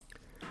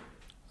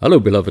Hello,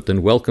 beloved,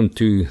 and welcome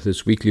to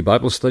this weekly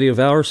Bible study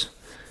of ours,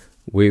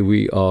 where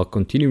we are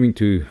continuing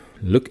to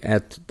look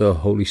at the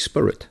Holy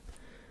Spirit.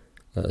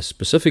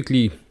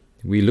 Specifically,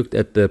 we looked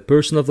at the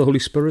person of the Holy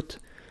Spirit,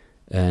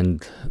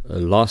 and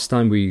last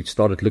time we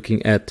started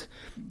looking at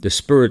the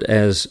Spirit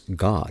as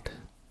God.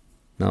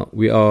 Now,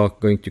 we are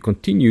going to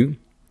continue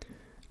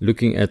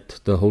looking at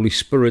the Holy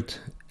Spirit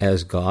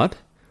as God,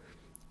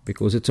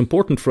 because it's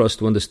important for us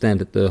to understand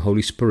that the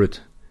Holy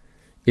Spirit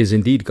is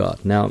indeed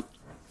God. Now,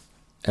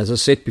 as I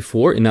said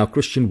before, in our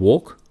Christian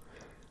walk,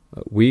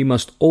 we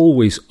must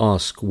always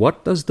ask,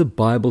 what does the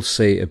Bible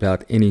say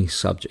about any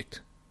subject?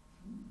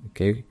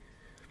 Okay?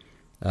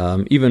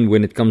 Even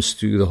when it comes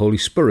to the Holy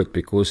Spirit,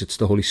 because it's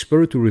the Holy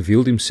Spirit who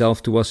revealed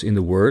himself to us in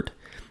the Word,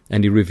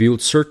 and he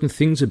revealed certain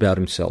things about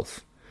himself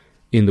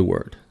in the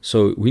Word.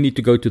 So we need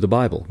to go to the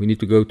Bible. We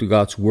need to go to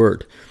God's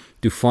Word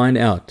to find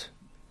out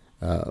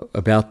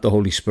about the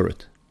Holy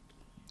Spirit.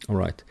 All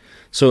right.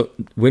 So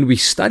when we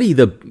study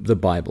the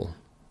Bible,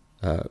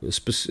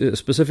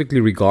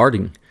 specifically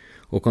regarding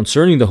or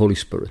concerning the Holy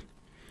Spirit,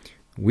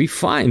 we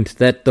find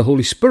that the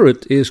Holy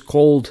Spirit is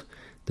called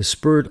the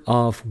Spirit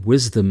of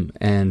wisdom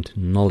and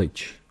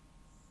knowledge.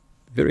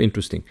 Very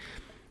interesting,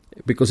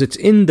 because it's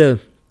in the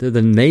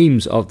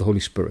names of the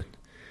Holy Spirit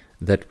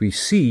that we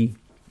see,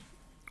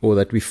 or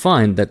that we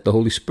find, that the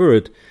Holy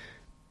Spirit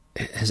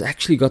has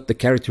actually got the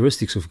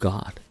characteristics of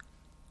God,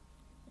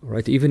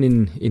 right? Even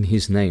in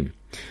his name.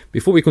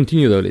 Before we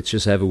continue, though, let's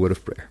just have a word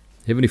of prayer.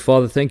 Heavenly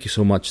Father, thank you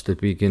so much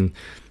that we can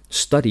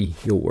study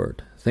your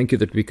word. Thank you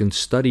that we can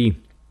study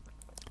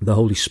the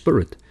Holy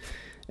Spirit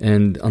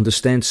and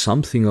understand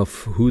something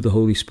of who the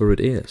Holy Spirit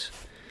is.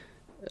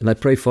 And I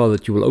pray, Father,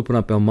 that you will open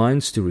up our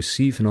minds to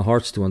receive and our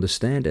hearts to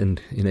understand, and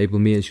enable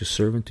me as your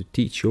servant to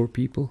teach your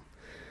people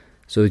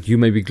so that you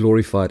may be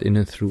glorified in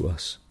and through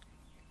us.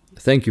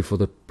 Thank you for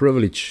the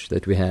privilege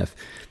that we have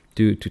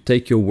to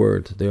take your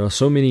word. There are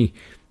so many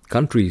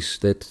countries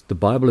that the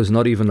Bible is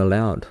not even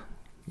allowed.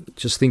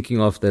 Just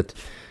thinking of that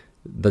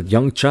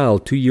young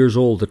child, 2 years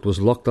old, that was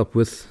locked up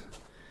with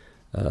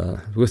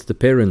the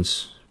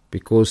parents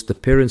because the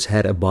parents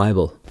had a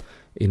Bible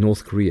in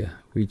North Korea.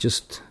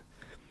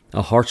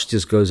 Our hearts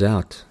just goes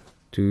out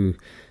to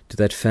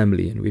that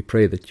family, and we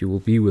pray that you will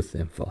be with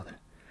them, Father.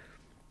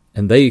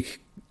 And they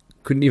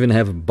couldn't even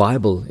have a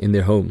Bible in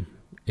their home.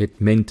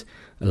 It meant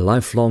a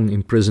lifelong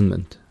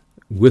imprisonment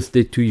with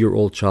their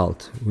 2-year-old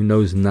child who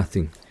knows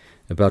nothing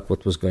about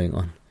what was going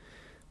on.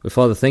 But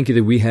Father, thank you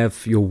that we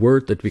have your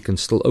word, that we can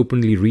still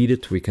openly read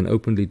it, we can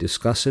openly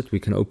discuss it, we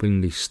can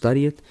openly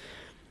study it.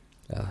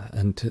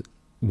 And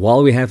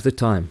while we have the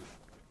time,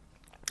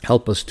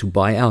 help us to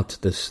buy out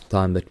this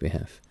time that we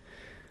have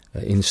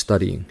in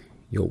studying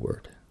your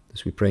word.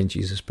 As we pray in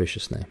Jesus'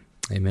 precious name.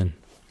 Amen.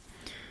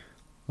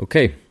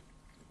 Okay.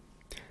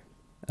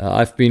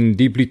 I've been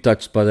deeply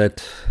touched by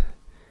that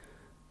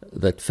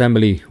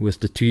family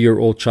with the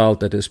 2-year-old child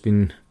that has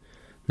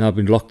now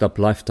been locked up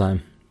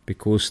lifetime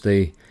because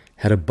they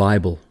had a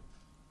Bible.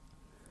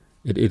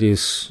 It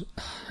is,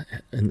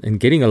 and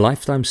getting a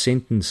lifetime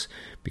sentence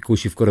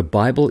because you've got a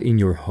Bible in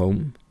your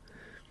home,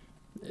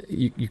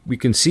 we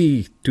can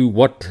see to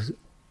what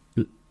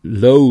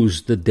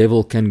lows the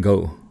devil can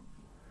go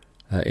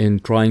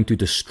in trying to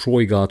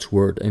destroy God's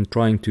word and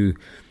trying to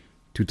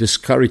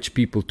discourage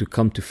people to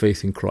come to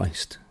faith in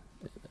Christ.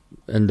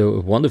 And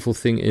the wonderful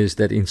thing is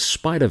that in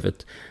spite of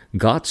it,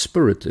 God's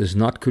Spirit is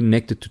not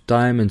connected to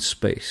time and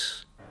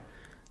space.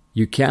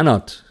 You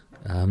cannot,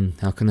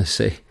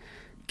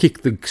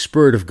 kick the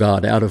Spirit of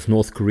God out of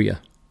North Korea.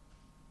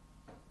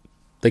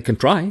 They can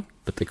try,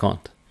 but they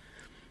can't.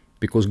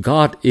 Because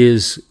God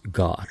is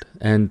God,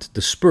 and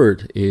the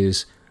Spirit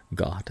is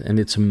God, and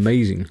it's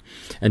amazing.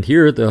 And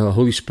here the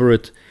Holy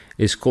Spirit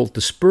is called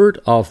the Spirit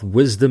of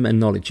wisdom and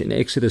knowledge. In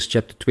Exodus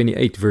chapter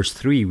 28, verse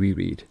 3, we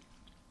read.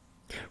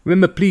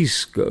 Remember,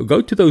 please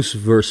go to those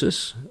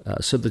verses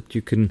so that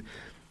you can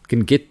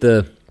get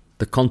the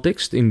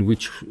context in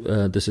which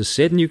this is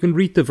said, and you can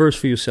read the verse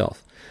for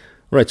yourself.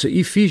 All right, so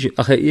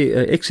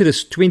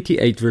Exodus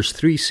 28 verse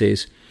 3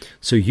 says,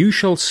 "So you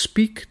shall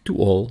speak to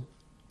all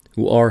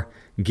who are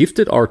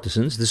gifted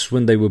artisans," this is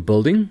when they were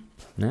building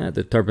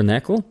the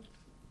tabernacle,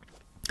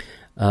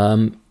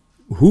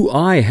 "who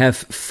I have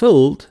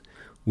filled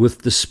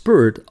with the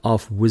spirit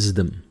of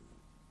wisdom."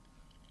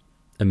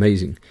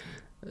 Amazing.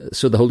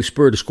 So the Holy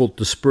Spirit is called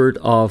the Spirit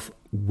of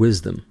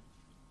wisdom,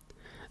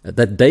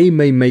 that they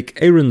may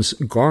make Aaron's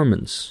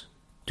garments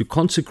to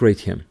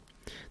consecrate him,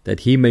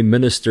 that he may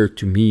minister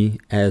to me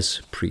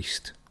as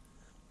priest.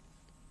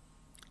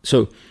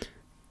 So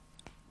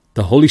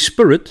the Holy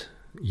Spirit,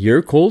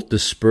 here called the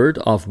Spirit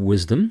of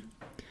wisdom,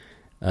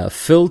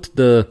 filled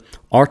the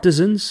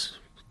artisans,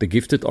 the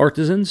gifted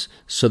artisans,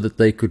 so that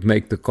they could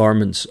make the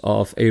garments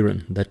of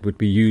Aaron that would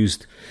be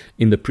used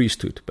in the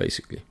priesthood,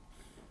 basically.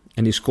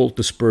 And he's called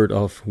the Spirit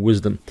of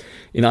wisdom.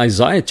 In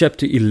Isaiah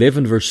chapter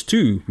 11 verse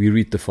 2, we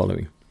read the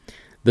following.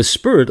 "The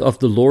Spirit of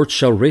the Lord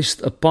shall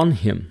rest upon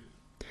him."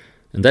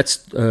 And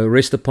that's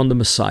rest upon the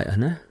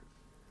Messiah,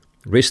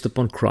 rest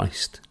upon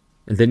Christ.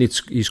 And then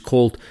he's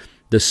called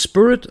the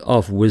Spirit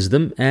of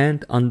wisdom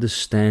and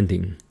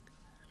understanding,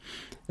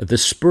 the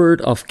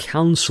Spirit of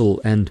counsel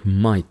and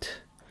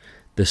might,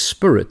 the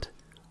Spirit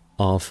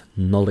of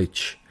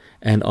knowledge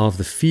and of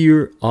the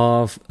fear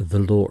of the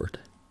Lord.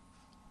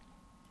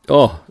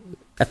 Oh,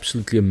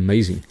 absolutely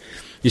amazing.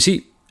 You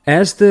see,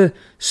 as the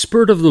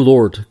Spirit of the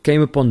Lord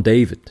came upon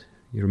David,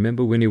 you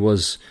remember when he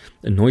was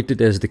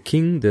anointed as the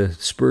king, the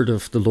Spirit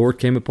of the Lord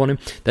came upon him.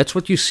 That's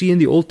what you see in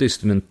the Old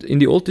Testament. In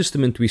the Old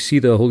Testament, we see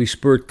the Holy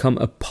Spirit come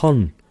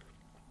upon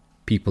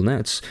people. Now,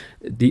 it's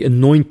the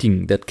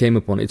anointing that came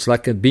upon. It's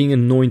like being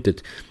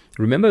anointed.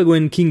 Remember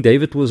when King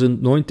David was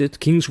anointed,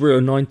 kings were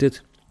anointed,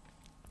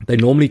 they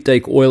normally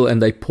take oil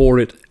and they pour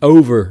it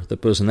over the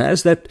person.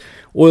 As that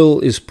oil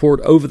is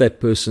poured over that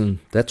person,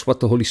 that's what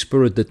the Holy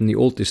Spirit did in the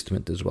Old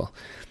Testament as well.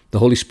 The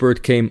Holy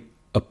Spirit came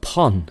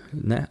upon,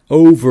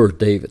 over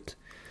David.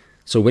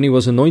 So when he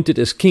was anointed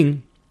as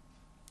king,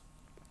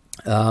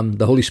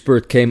 the Holy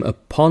Spirit came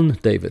upon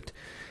David.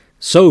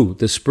 So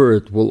the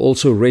Spirit will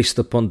also rest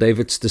upon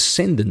David's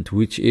descendant,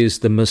 which is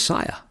the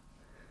Messiah,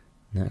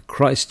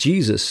 Christ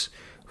Jesus,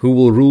 who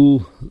will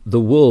rule the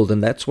world.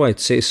 And that's why it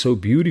says so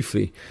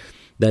beautifully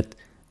that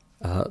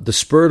the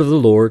Spirit of the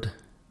Lord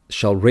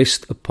shall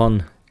rest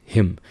upon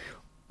him,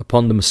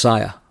 upon the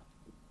Messiah.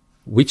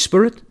 Which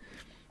Spirit?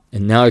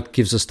 And now it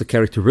gives us the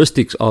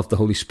characteristics of the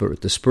Holy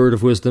Spirit: the Spirit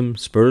of wisdom,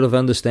 Spirit of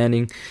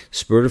understanding,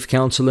 Spirit of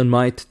counsel and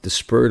might, the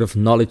Spirit of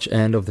knowledge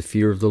and of the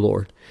fear of the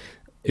Lord.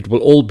 It will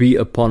all be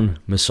upon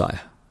Messiah,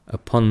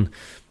 upon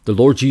the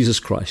Lord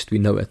Jesus Christ, we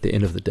know at the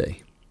end of the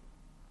day.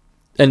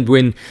 And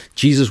when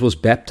Jesus was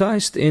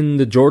baptized in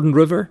the Jordan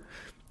River,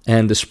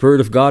 and the Spirit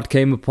of God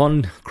came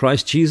upon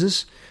Christ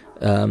Jesus,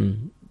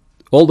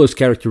 all those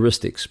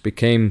characteristics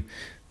became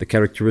the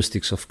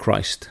characteristics of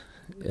Christ,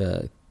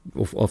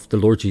 of the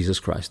Lord Jesus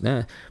Christ.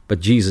 But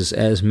Jesus,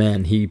 as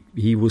man,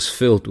 he was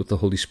filled with the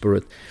Holy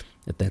Spirit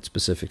at that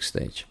specific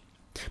stage.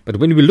 But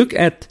when we look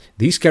at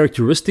these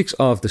characteristics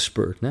of the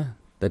Spirit,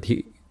 that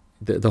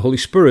the Holy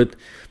Spirit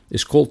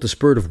is called the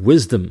Spirit of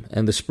wisdom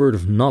and the Spirit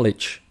of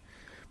knowledge,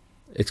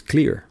 it's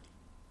clear.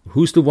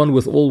 Who's the one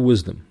with all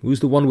wisdom? Who's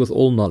the one with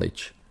all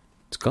knowledge?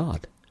 It's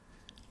God.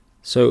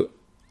 So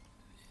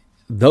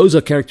those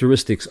are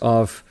characteristics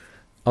of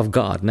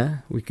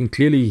God. We can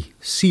clearly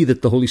see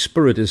that the Holy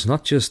Spirit is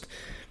not just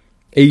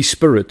a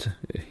spirit.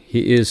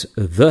 He is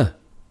the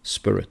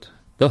Spirit,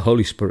 the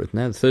Holy Spirit,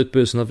 the third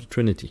person of the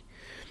Trinity.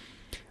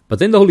 But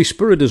then the Holy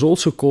Spirit is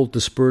also called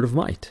the Spirit of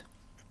might.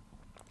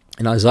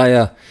 In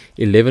Isaiah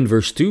 11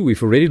 verse 2,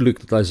 we've already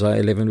looked at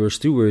Isaiah 11 verse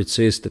 2, where it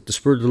says that the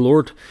Spirit of the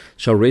Lord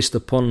shall rest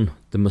upon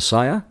the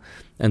Messiah,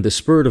 and the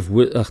Spirit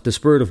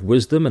of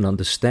wisdom and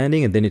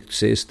understanding, and then it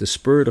says the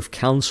Spirit of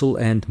counsel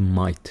and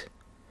might.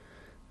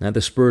 Now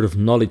the Spirit of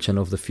knowledge and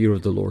of the fear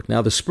of the Lord.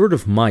 Now the Spirit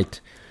of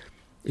might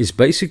is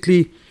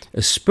basically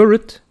a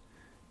spirit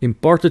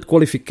imparted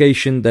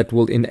qualification that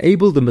will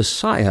enable the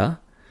Messiah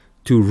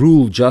to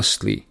rule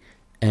justly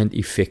and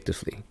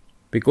effectively.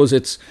 Because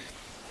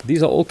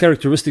these are all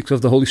characteristics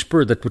of the Holy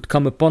Spirit that would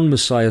come upon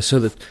Messiah, so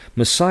that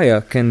Messiah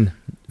can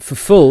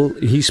fulfill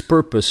his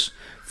purpose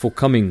for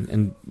coming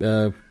and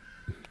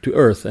to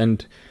earth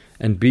and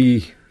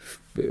be,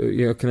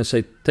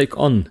 take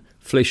on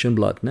flesh and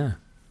blood.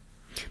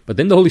 But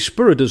then the Holy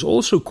Spirit is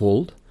also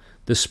called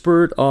the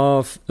Spirit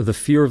of the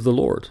fear of the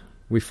Lord.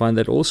 We find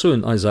that also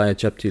in Isaiah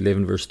chapter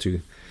 11 verse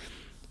 2,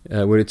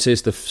 where it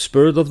says, the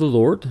Spirit of the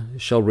Lord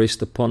shall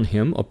rest upon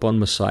him, upon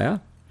Messiah,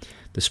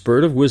 the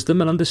Spirit of wisdom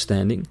and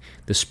understanding,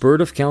 the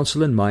Spirit of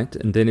counsel and might,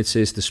 and then it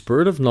says the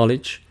Spirit of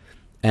knowledge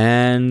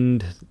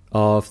and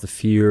of the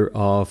fear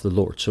of the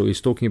Lord. So he's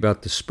talking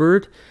about the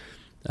Spirit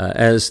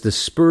as the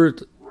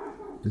Spirit,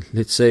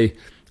 let's say,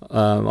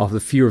 of the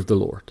fear of the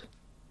Lord.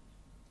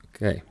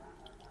 Okay.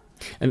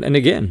 And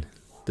again,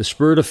 the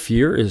Spirit of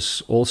fear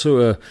is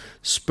also a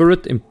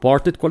Spirit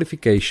imparted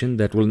qualification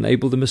that will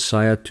enable the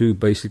Messiah to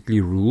basically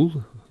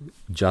rule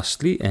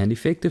justly and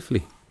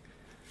effectively.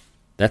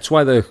 That's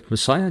why the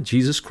Messiah,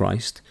 Jesus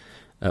Christ,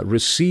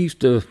 received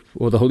the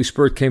Holy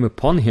Spirit came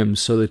upon him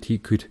so that he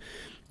could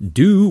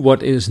do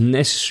what is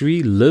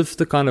necessary, live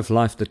the kind of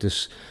life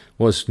that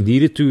was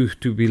needed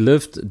to be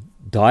lived,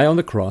 die on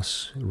the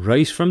cross,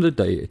 raise from the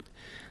dead,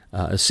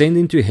 ascend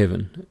into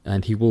heaven,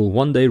 and he will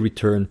one day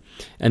return.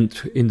 And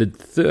in the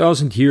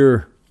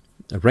 1,000-year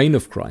reign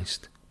of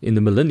Christ, in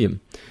the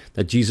millennium,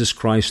 that Jesus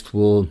Christ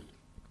will,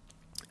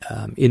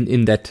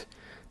 in that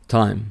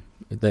time,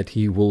 that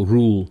he will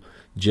rule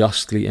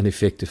justly and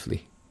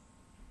effectively.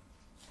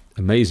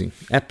 Amazing.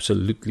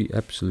 Absolutely,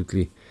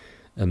 absolutely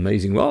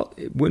amazing. Well,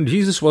 when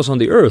Jesus was on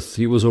the earth,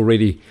 he was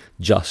already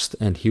just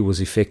and he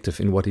was effective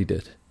in what he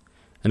did.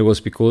 And it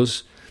was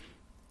because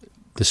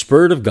the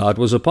Spirit of God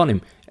was upon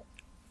him.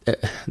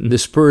 The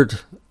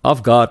Spirit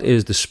of God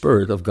is the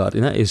Spirit of God,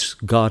 and that is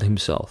God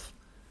himself.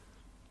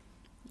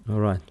 All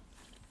right.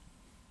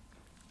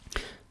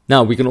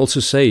 Now, we can also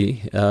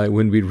say,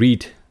 when we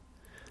read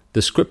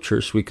the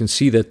scriptures, we can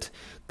see that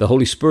the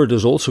Holy Spirit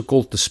is also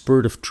called the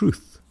Spirit of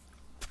truth.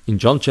 In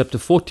John chapter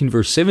 14,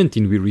 verse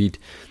 17, we read,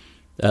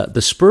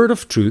 the Spirit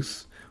of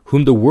truth,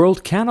 whom the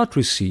world cannot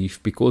receive,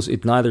 because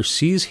it neither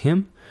sees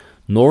him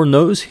nor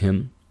knows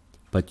him,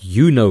 but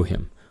you know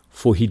him,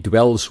 for he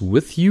dwells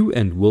with you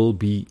and will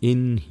be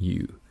in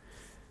you.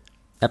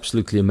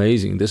 Absolutely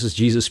amazing. This is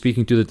Jesus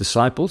speaking to the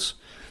disciples,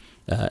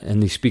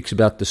 and he speaks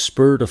about the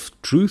Spirit of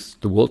truth.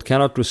 The world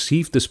cannot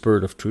receive the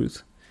Spirit of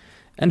truth.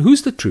 And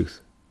who's the truth?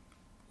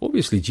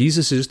 Obviously,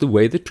 Jesus is the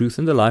way, the truth,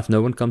 and the life.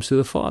 No one comes to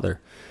the Father.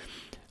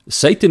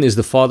 Satan is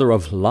the father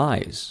of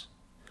lies,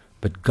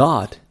 but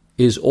God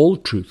is all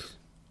truth.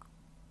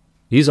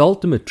 He is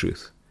ultimate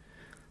truth.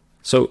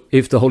 So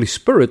if the Holy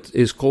Spirit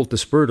is called the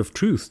Spirit of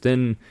truth,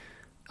 then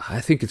I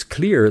think it's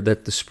clear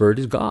that the Spirit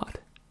is God.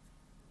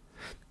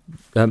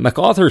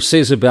 MacArthur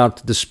says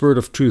about the Spirit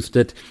of truth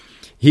that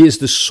he is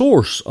the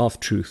source of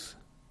truth,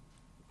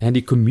 and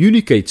he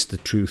communicates the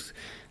truth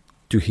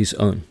to his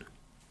own.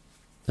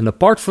 And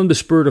apart from the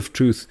Spirit of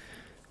truth,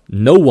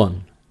 no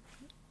one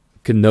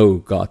can know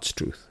God's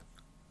truth.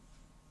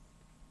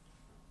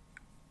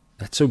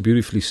 That's so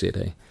beautifully said,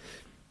 eh?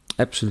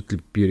 Absolutely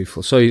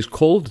beautiful. So he's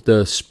called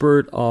the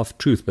Spirit of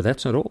truth, but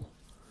that's not all.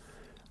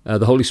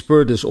 The Holy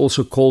Spirit is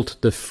also called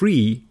the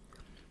free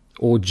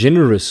or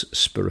generous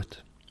Spirit.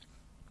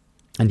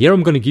 And here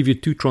I'm going to give you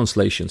two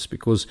translations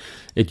because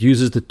it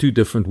uses the two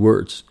different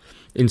words.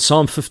 In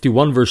Psalm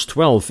 51 verse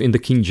 12 in the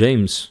King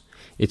James,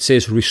 it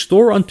says,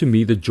 "Restore unto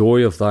me the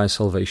joy of thy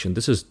salvation."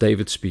 This is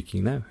David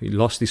speaking now. He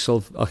lost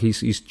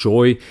his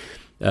joy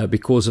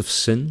because of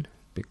sin.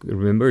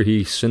 Remember,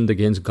 he sinned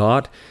against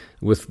God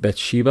with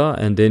Bathsheba,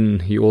 and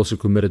then he also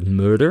committed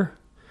murder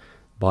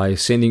by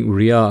sending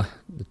Uriah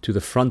to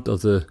the front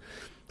of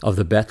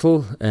the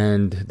battle,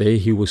 and there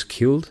he was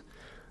killed.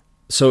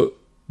 So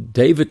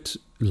David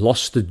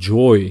lost the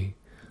joy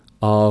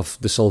of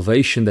the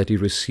salvation that he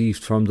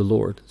received from the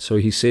Lord. So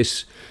he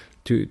says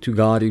to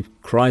God, he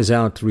cries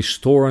out,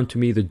 "Restore unto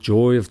me the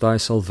joy of thy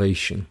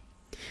salvation,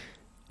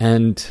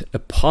 and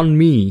upon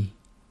me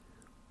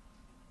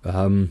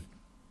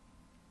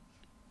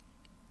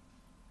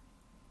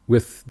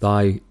with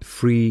thy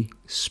free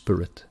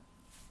spirit."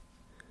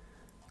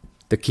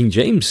 The King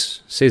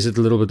James says it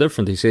a little bit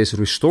different. He says,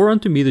 "Restore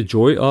unto me the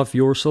joy of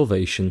your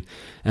salvation,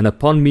 and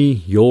upon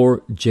me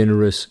your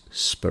generous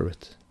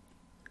spirit."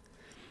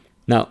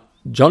 Now,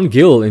 John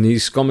Gill, in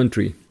his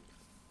commentary,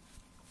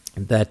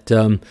 that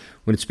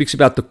when it speaks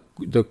about the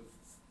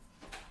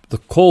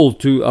call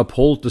to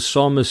uphold the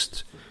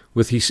psalmist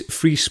with his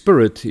free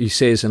spirit, he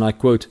says, and I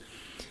quote,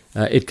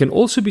 "It can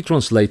also be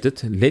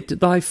translated,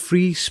 'Let thy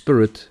free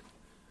spirit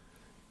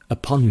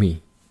upon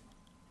me.'"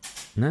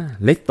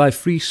 Let thy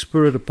free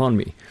spirit upon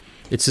me.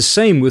 It's the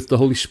same with the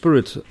Holy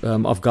Spirit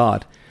of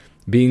God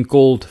being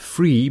called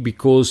free,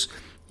 because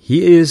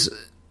he is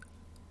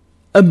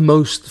a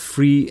most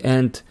free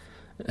and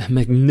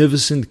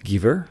magnificent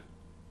giver.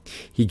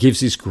 He gives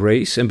his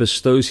grace and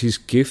bestows his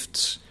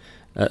gifts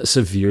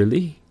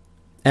severely,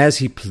 as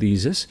he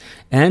pleases,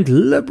 and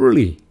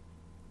liberally.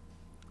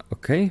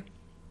 Okay?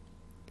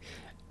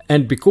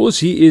 And because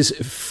he is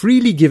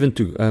freely given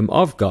to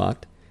of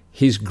God,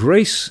 his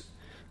graces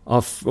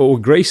are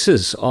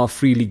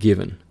freely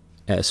given,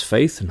 as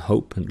faith and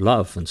hope and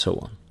love and so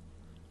on.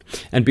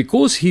 And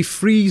because he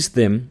frees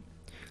them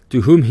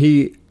to whom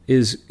he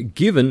is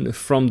given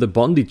from the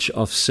bondage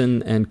of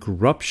sin and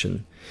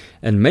corruption,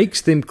 and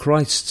makes them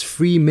Christ's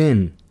free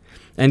men,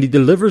 and he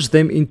delivers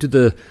them into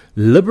the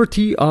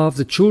liberty of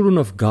the children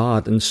of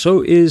God, and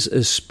so is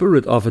a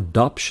spirit of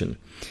adoption,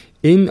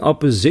 in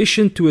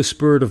opposition to a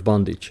spirit of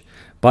bondage,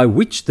 by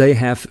which they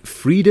have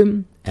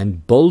freedom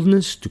and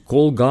boldness to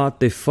call God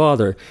their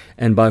Father,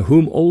 and by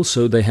whom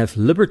also they have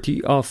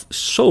liberty of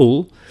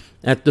soul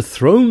at the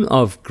throne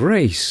of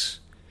grace,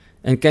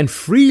 and can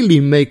freely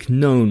make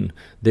known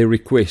their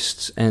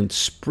requests and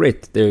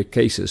spread their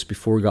cases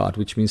before God,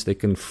 which means they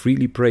can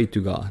freely pray to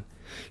God.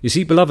 You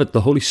see, beloved,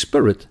 the Holy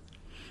Spirit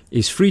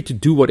is free to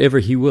do whatever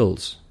he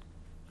wills.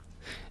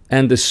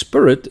 And the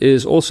Spirit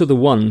is also the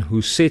one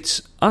who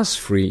sets us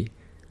free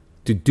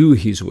to do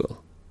his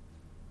will.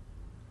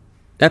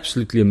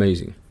 Absolutely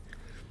amazing.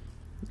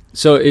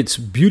 So it's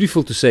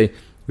beautiful to say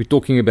we're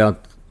talking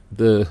about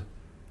the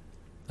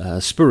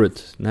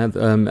Spirit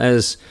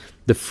as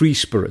the free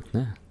Spirit.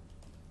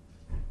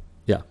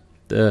 Yeah,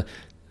 the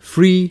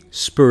free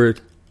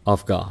Spirit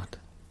of God.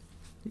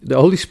 The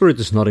Holy Spirit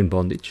is not in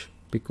bondage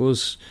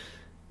because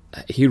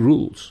he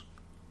rules.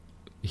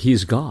 He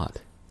is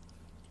God.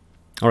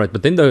 All right,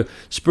 but then the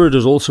Spirit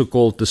is also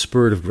called the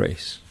Spirit of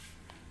grace.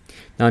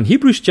 Now in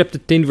Hebrews chapter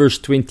 10 verse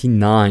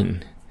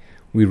 29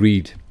 we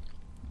read,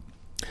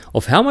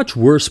 "Of how much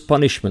worse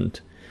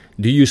punishment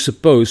do you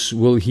suppose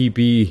will he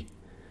be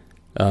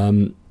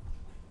thought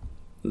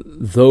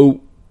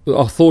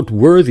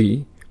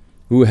worthy,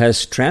 who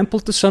has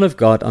trampled the Son of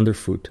God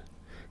underfoot,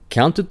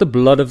 counted the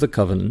blood of the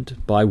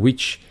covenant by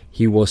which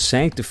he was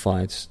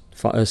sanctified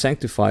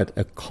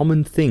a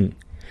common thing,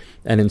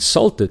 and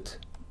insulted,"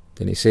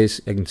 then he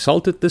says,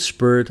 "insulted the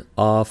Spirit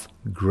of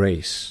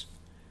grace."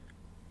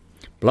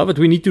 Beloved,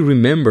 we need to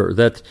remember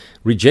that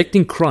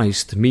rejecting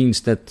Christ means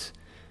that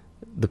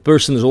the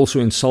person is also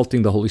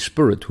insulting the Holy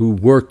Spirit, who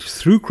worked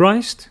through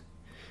Christ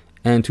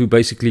and who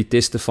basically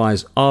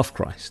testifies of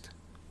Christ.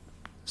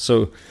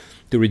 So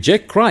to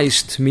reject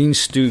Christ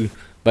means to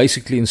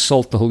basically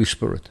insult the Holy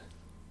Spirit.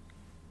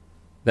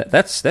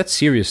 That's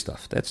serious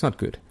stuff. That's not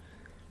good.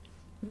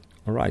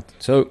 All right.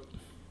 So,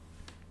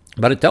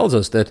 but it tells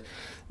us that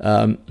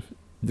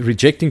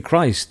rejecting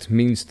Christ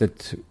means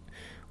that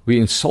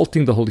we're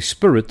insulting the Holy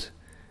Spirit,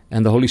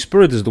 and the Holy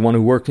Spirit is the one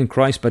who worked in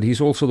Christ, but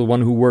He's also the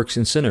one who works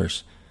in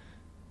sinners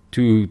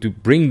to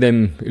bring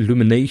them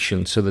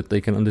illumination so that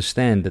they can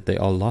understand that they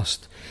are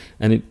lost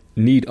and in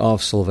need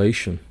of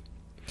salvation.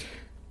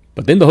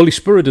 But then the Holy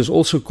Spirit is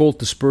also called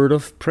the Spirit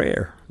of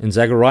prayer. In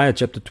Zechariah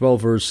chapter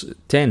 12 verse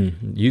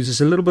 10, it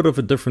uses a little bit of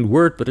a different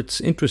word, but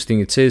it's interesting.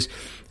 It says,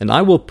 "And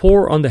I will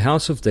pour on the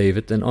house of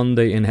David and on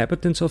the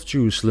inhabitants of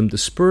Jerusalem the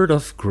Spirit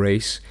of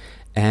grace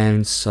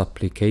and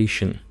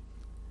supplication.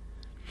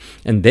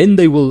 And then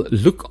they will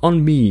look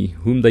on me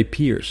whom they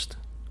pierced.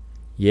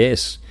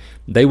 Yes,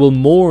 they will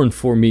mourn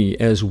for me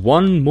as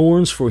one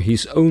mourns for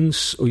his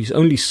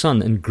only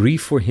son, and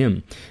grieve for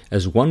him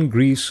as one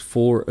grieves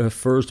for a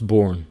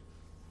firstborn."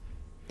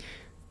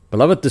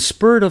 Beloved, the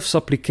Spirit of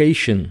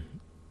supplication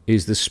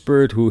is the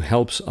Spirit who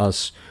helps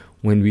us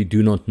when we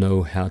do not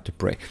know how to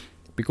pray,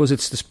 because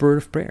it's the Spirit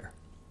of prayer.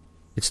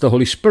 It's the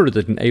Holy Spirit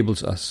that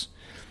enables us.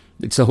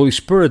 It's the Holy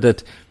Spirit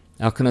that,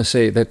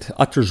 that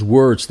utters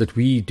words that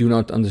we do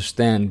not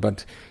understand,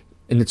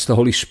 and it's the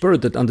Holy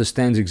Spirit that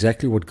understands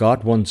exactly what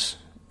God wants,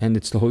 and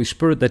it's the Holy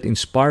Spirit that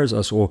inspires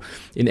us or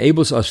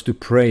enables us to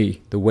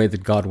pray the way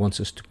that God wants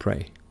us to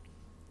pray.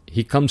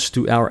 He comes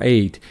to our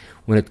aid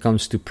when it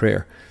comes to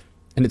prayer.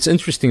 And it's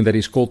interesting that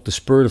He's called the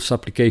Spirit of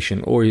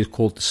supplication, or He's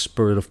called the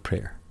Spirit of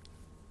prayer.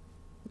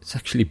 It's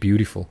actually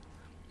beautiful.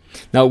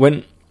 Now,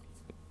 when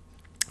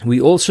we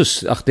also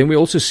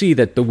see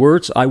that the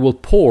words "I will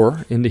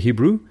pour" in the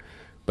Hebrew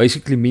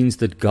basically means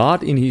that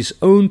God, in His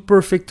own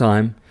perfect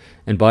time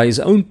and by His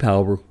own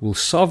power, will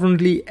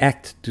sovereignly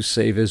act to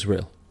save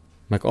Israel.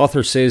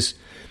 MacArthur says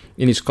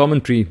in his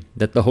commentary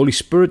that the Holy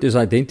Spirit is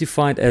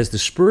identified as the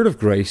Spirit of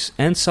grace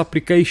and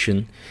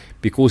supplication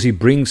because He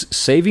brings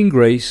saving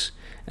grace,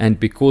 and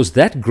because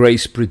that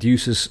grace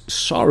produces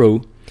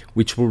sorrow,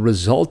 which will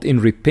result in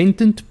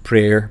repentant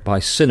prayer by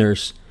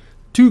sinners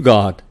to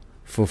God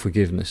for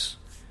forgiveness.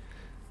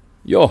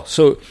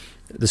 So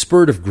the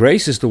Spirit of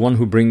grace is the one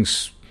who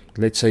brings,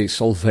 let's say,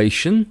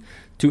 salvation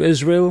to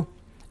Israel,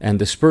 and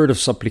the Spirit of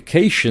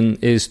supplication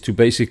is to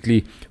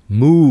basically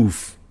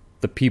move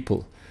the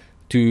people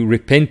to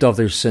repent of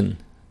their sin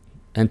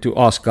and to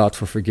ask God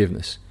for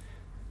forgiveness.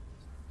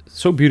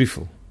 So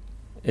beautiful.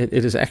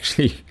 It is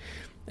actually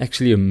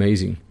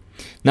amazing.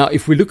 Now,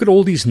 if we look at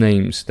all these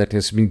names that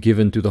has been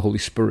given to the Holy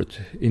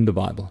Spirit in the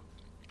Bible,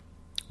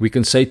 we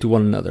can say to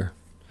one another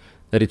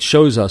that it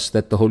shows us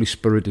that the Holy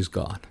Spirit is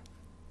God.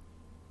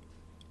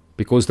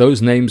 Because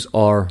those names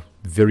are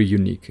very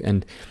unique,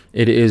 and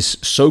it is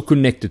so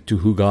connected to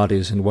who God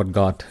is and what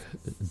God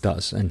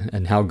does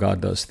and how God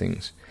does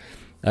things.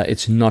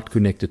 It's not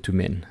connected to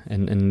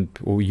men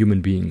or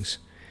human beings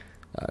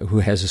who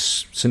has a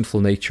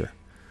sinful nature.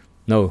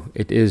 No,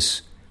 it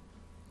is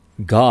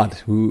God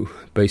who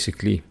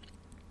basically,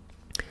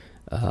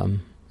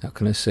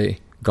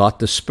 God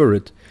the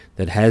Spirit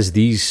that has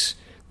these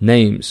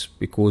names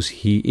because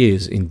He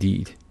is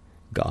indeed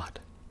God.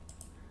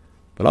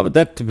 Beloved,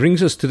 that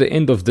brings us to the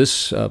end of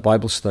this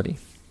Bible study.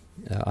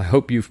 I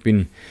hope you've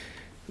been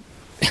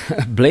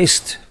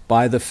blessed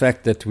by the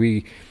fact that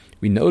we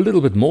know a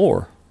little bit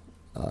more.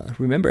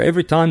 Remember,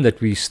 every time that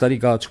we study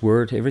God's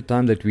Word, every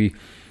time that we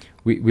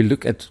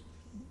look at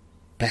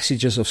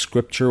passages of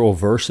Scripture or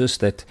verses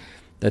that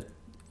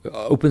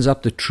opens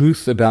up the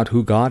truth about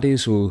who God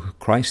is, who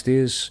Christ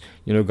is,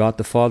 God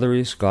the Father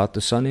is, God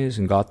the Son is,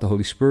 and God the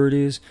Holy Spirit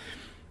is.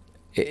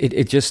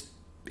 It just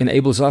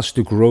enables us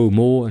to grow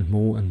more and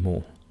more and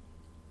more.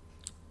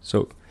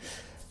 So,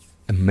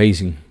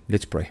 amazing.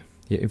 Let's pray.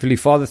 Heavenly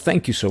Father,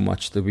 thank you so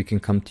much that we can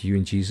come to you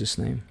in Jesus'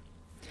 name.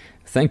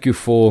 Thank you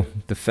for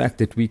the fact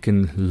that we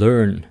can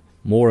learn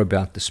more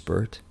about the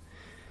Spirit.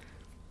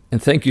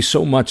 And thank you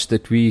so much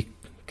that we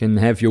can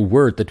have your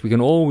word, that we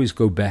can always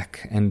go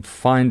back and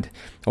find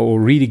or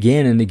read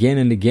again and again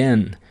and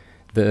again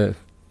the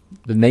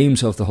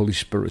names of the Holy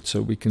Spirit,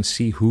 so we can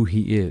see who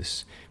He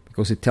is,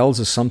 because it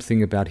tells us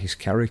something about His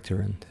character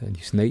and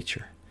His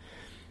nature.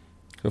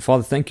 So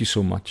Father, thank you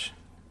so much,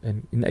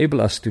 and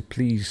enable us to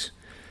please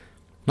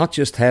not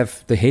just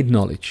have the head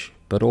knowledge,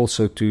 but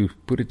also to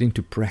put it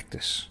into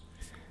practice.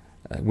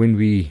 When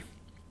we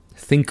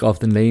think of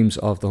the names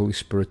of the Holy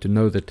Spirit, to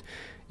know that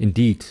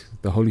indeed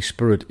the Holy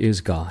Spirit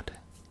is God,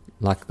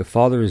 like the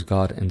Father is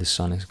God and the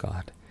Son is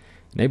God.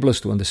 Enable us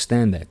to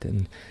understand that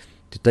and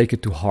to take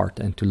it to heart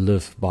and to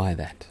live by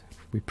that.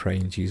 We pray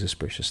in Jesus'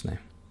 precious name.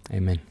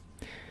 Amen.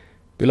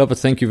 Beloved,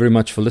 thank you very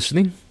much for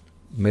listening.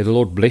 May the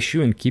Lord bless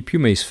you and keep you.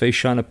 May His face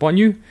shine upon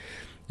you,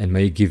 and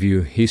may He give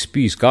you His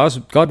peace.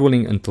 God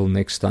willing, until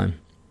next time,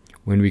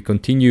 when we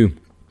continue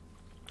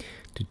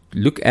to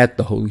look at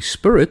the Holy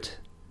Spirit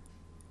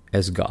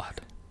as God.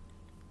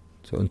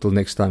 So until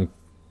next time,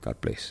 God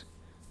bless.